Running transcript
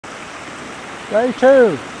Day 2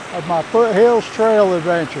 of my Foothills trail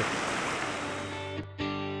adventure.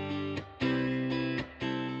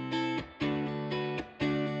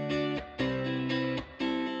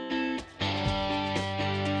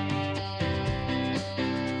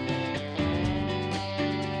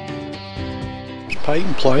 It's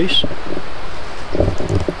Peyton Place.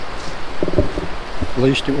 At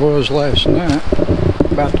least it was last night.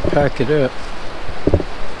 About to pack it up.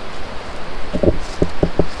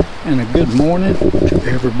 And a good morning to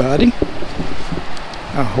everybody.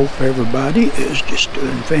 I hope everybody is just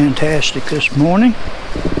doing fantastic this morning.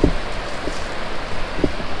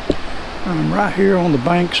 I'm right here on the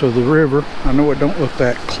banks of the river. I know it don't look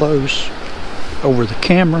that close over the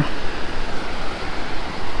camera,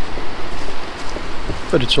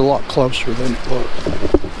 but it's a lot closer than it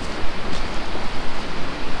looks.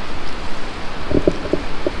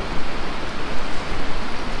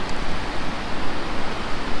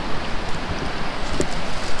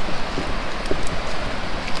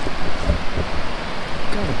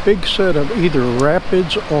 Big set of either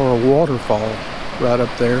rapids or a waterfall right up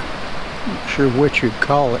there. Not sure which you'd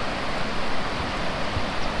call it.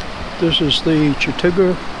 This is the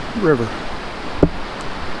Chattooga River.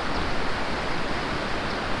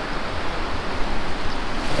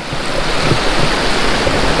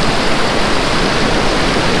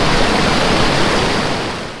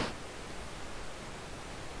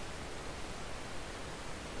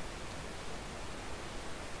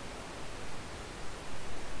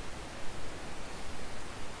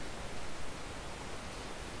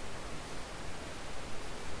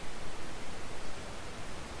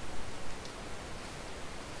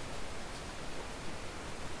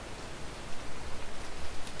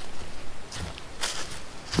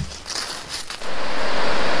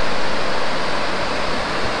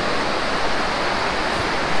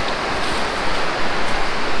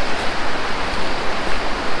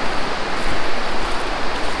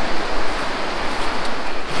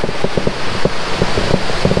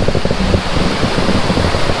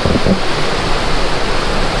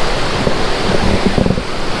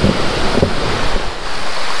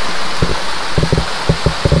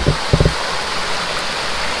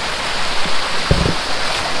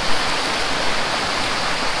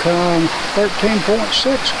 Come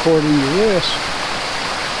 13.6 according to this.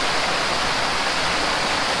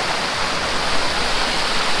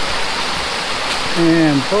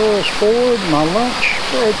 And Burles Ford, my lunch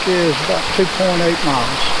break is about 2.8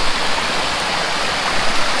 miles.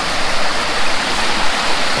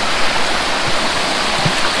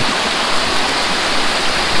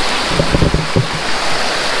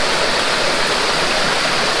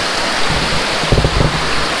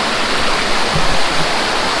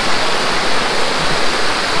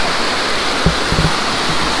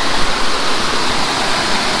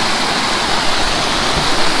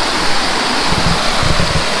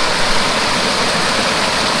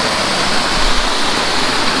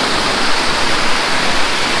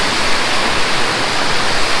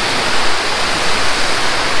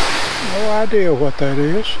 Idea what that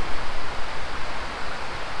is.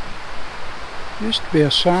 Used to be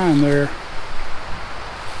a sign there.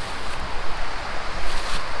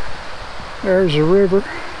 There's a river.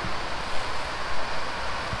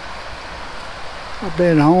 I've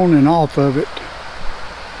been on and off of it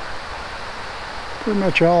pretty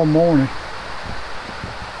much all morning.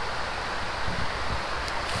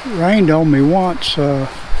 It rained on me once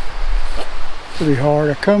pretty hard.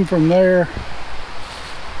 I come from there.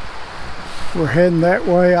 We're heading that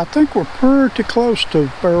way. I think we're pretty close to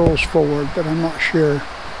Burles Ford, but I'm not sure.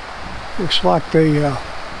 Looks like the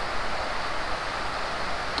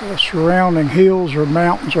surrounding hills or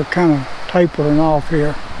mountains are kind of tapering off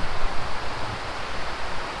here.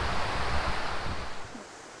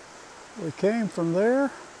 We came from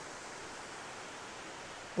there.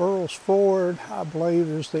 Burles Ford, I believe,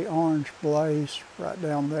 is the orange blaze right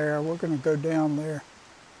down there. We're going to go down there.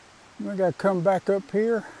 We got to come back up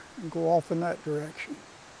here and go off in that direction.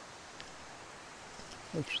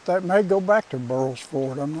 Which that may go back to Burles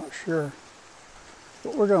Ford, I'm not sure.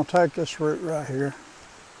 But we're going to take this route right here.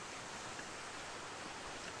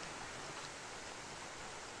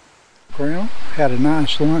 Well, had a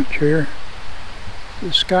nice lunch here.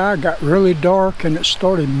 The sky got really dark and it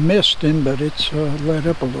started misting, but it's let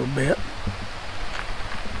up a little bit.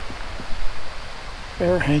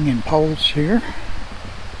 There are hanging poles here.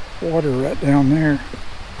 Water right down there.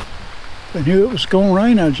 If I knew it was going to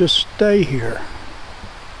rain, I'd just stay here.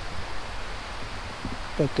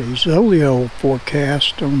 But the Zoleo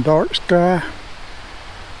forecast on dark sky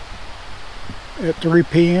at 3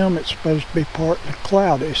 p.m. it's supposed to be partly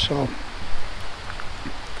cloudy, so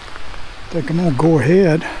think I'm gonna go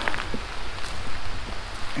ahead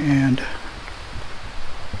and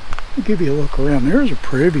give you a look around. There's a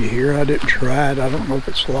privy here. I didn't try it. I don't know if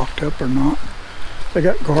it's locked up or not. They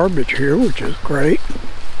got garbage here, which is great.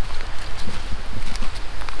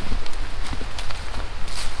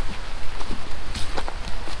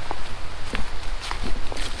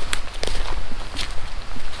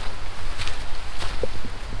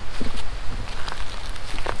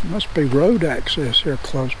 Must be road access here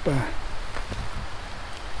close by.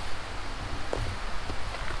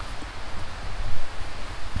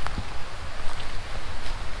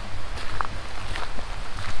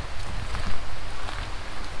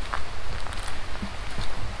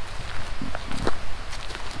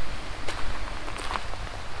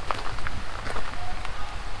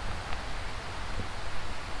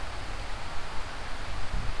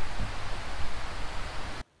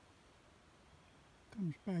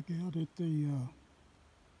 Comes back out at the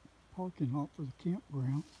parking lot for the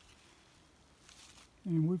campground,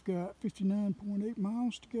 and we've got 59.8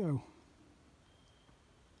 miles to go.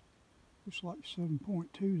 Looks like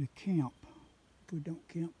 7.2 to camp if we don't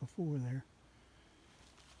camp before there.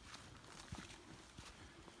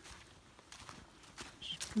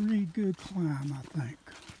 It's a pretty good climb, I think.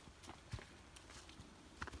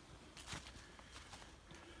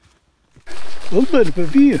 A little bit of a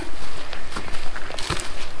view.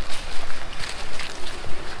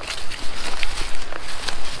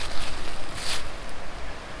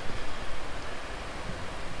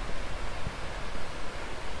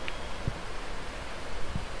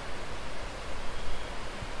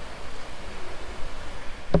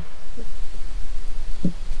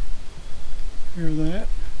 Hear that?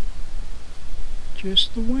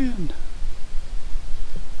 Just the wind.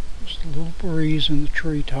 Just a little breeze in the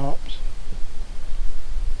treetops.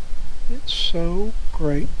 It's so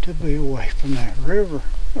great to be away from that river.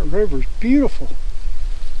 That river's beautiful.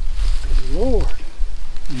 Good Lord.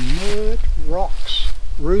 Mud, rocks,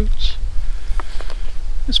 roots.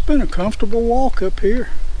 It's been a comfortable walk up here.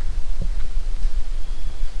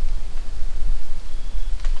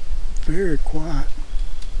 Very quiet.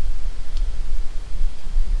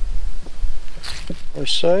 They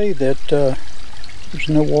say that there's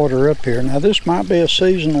no water up here. Now this might be a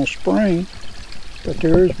seasonal spring, but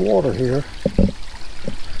there is water here.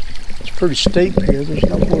 It's pretty steep here. There's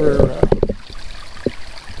nowhere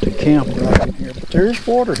to camp right in here, but there is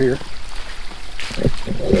water here.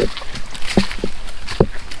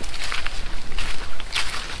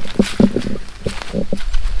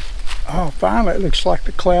 Oh, finally it looks like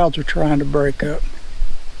the clouds are trying to break up.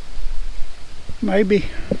 Maybe.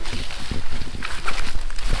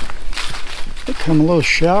 It come a little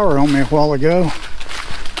shower on me a while ago.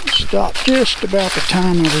 It stopped just about the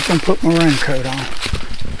time I was going to put my raincoat on.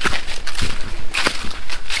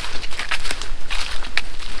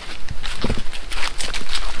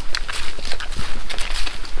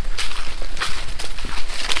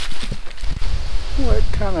 Well, it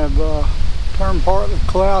kind of turned partly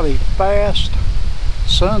cloudy fast.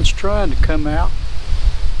 Sun's trying to come out,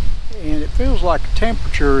 and it feels like the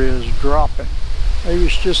temperature is dropping. Maybe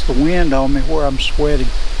it's just the wind on me where I'm sweating.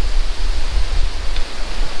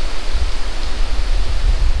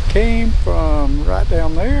 Came from right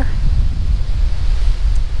down there,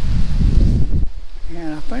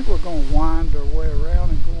 and I think we're going to wind our way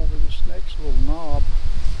around and go over this next little knob.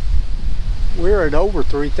 We're at over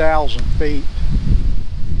 3,000 feet.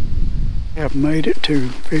 I've made it to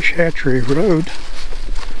Fish Hatchery Road.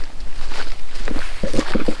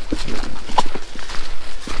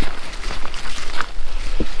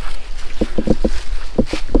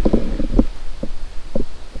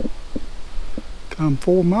 Come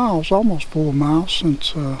 4 miles, almost 4 miles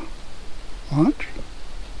since lunch.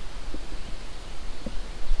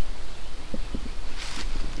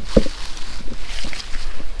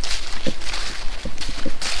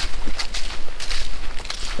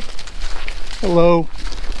 Hello.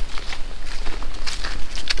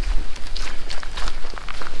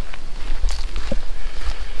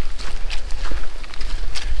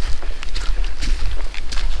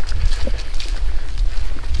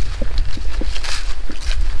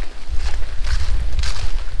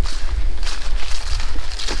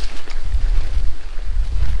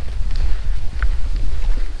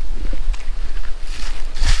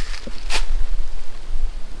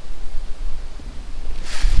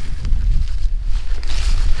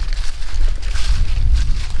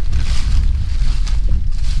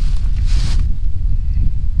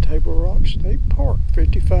 State Park,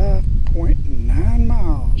 55.9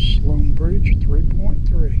 miles, Sloan Bridge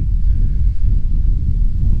 3.3.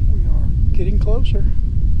 We are getting closer.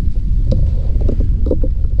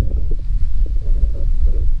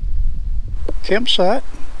 campsite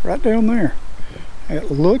right down there. It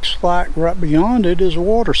looks like right beyond it is a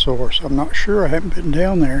water source. I'm not sure, I haven't been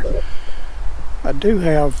down there. I do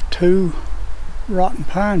have two rotten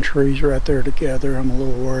pine trees right there together I'm a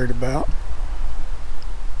little worried about.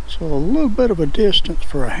 So a little bit of a distance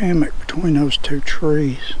for a hammock between those two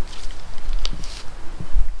trees.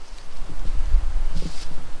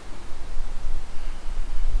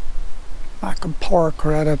 I could park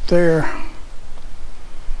right up there.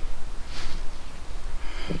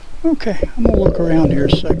 Okay, I'm gonna look around here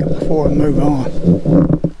a second before I move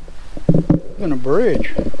on. On a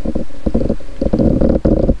bridge.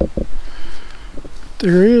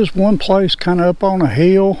 There is one place kind of up on a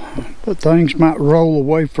hill, but things might roll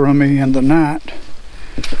away from me in the night.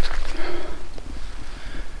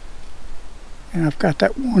 And I've got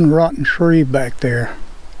that one rotten tree back there.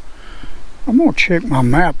 I'm gonna check my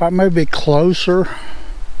map. I may be closer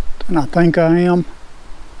than I think I am.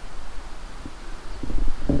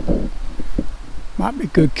 Might be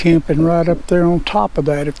good camping right up there on top of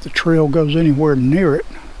that if the trail goes anywhere near it.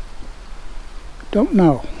 Don't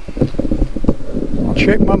know. I'll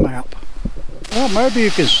check my map. Well, maybe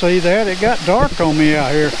you can see that. It got dark on me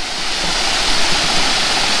out here.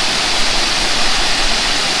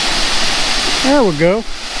 There we go.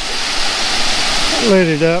 Lit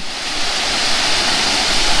it up.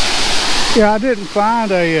 Yeah, I didn't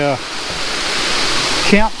find a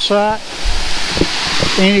campsite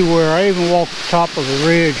anywhere. I even walked the top of the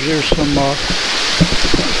ridge. There's some, see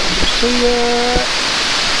that?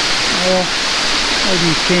 Well, maybe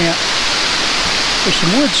you can't. There's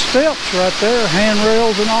some wood steps right there,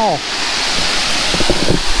 handrails and all.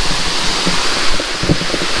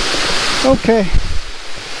 Okay,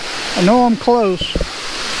 I know I'm close.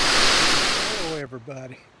 Hello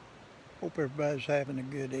everybody. Hope everybody's having a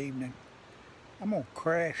good evening. I'm gonna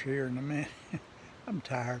crash here in a minute. I'm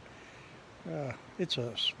tired. It's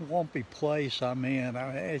a swampy place I'm in.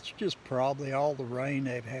 It's just probably all the rain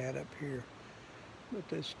they've had up here. But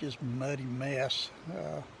it's just muddy mess.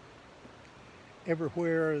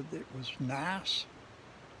 Everywhere that was nice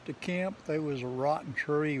to camp, there was a rotten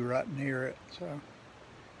tree right near it. So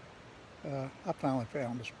I finally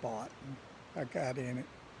found a spot and I got in it.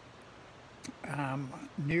 I'm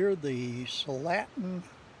near the Slatten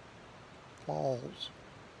Falls,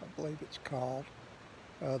 I believe it's called.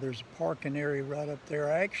 There's a parking area right up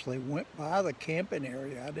there. I actually went by the camping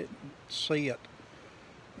area. I didn't see it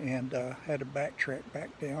and had to backtrack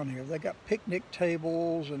back down here. They got picnic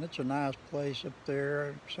tables and it's a nice place up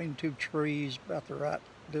there. I've seen two trees about the right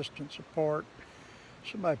distance apart.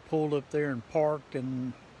 Somebody pulled up there and parked,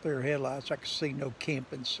 and their headlights I could see no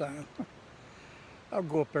camping sign. I'll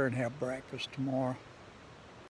go up there and have breakfast tomorrow.